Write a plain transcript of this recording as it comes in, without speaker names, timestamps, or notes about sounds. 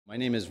My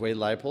name is Wade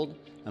Leipold.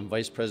 I'm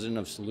Vice President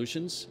of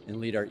Solutions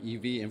and lead our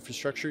EV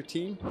infrastructure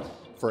team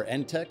for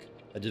NTech,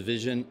 a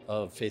division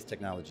of Faith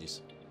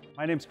Technologies.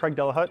 My name is Craig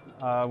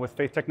Delahut with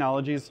Faith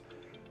Technologies.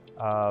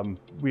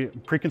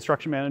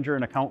 Pre-construction manager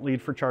and account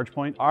lead for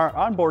ChargePoint. Our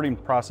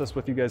onboarding process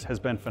with you guys has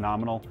been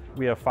phenomenal.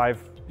 We have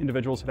 5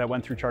 individuals that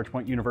went through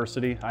ChargePoint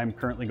University. I'm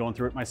currently going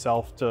through it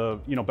myself to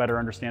better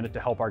understand it,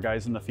 to help our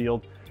guys in the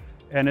field.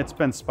 And it's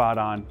been spot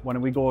on. When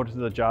we go to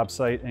the job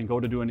site and go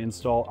to do an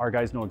install, our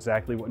guys know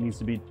exactly what needs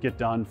to get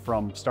done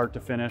from start to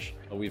finish.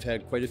 We've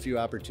had quite a few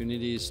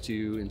opportunities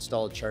to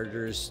install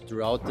chargers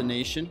throughout the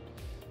nation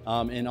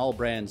in all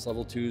brands,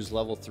 level 2s,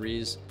 level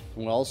 3s,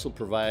 and we'll also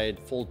provide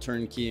full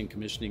turnkey and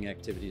commissioning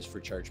activities for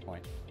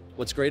ChargePoint.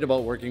 What's great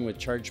about working with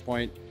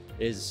ChargePoint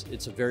is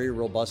it's a very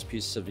robust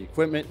piece of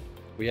equipment.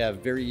 We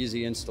have very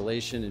easy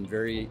installation and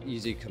very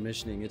easy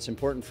commissioning. It's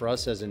important for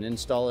us as an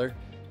installer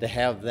to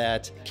have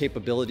that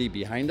capability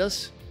behind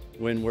us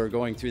when we're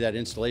going through that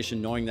installation,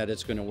 knowing that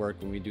it's going to work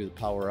when we do the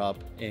power up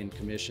and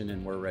commission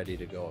and we're ready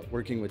to go.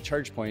 Working with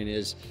ChargePoint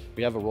is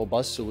we have a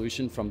robust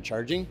solution from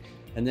charging,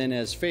 and then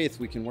as Faith,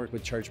 we can work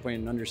with ChargePoint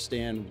and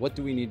understand what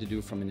do we need to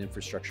do from an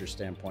infrastructure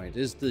standpoint.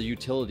 Is the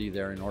utility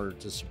there in order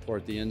to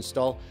support the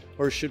install,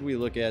 or should we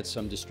look at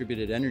some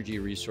distributed energy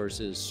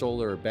resources,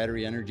 solar,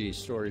 battery energy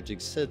storage,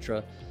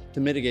 etc., to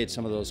mitigate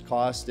some of those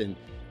costs and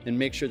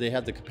make sure they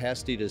have the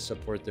capacity to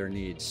support their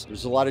needs.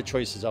 There's a lot of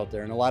choices out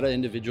there, and a lot of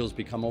individuals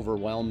become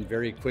overwhelmed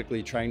very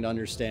quickly trying to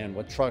understand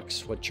what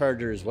trucks, what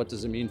chargers, what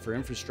does it mean for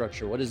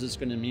infrastructure, what is this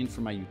going to mean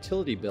for my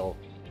utility bill?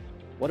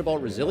 What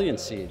about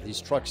resiliency? These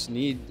trucks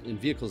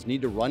and vehicles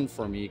need to run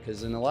for me,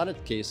 because in a lot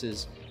of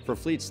cases, for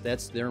fleets,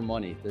 that's their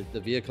money. The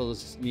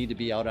vehicles need to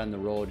be out on the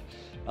road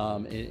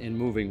and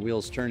moving,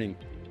 wheels turning.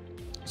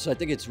 So I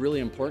think it's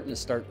really important to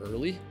start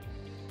early.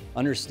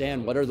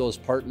 Understand what are those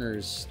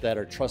partners that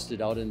are trusted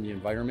out in the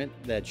environment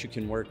that you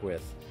can work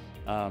with.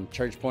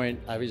 ChargePoint,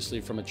 obviously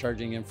from a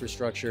charging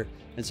infrastructure,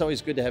 it's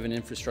always good to have an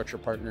infrastructure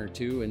partner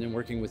too, and then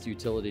working with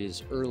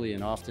utilities early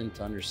and often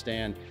to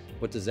understand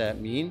what does that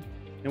mean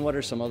and what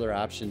are some other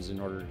options in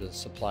order to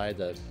supply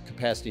the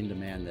capacity and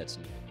demand that's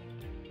needed.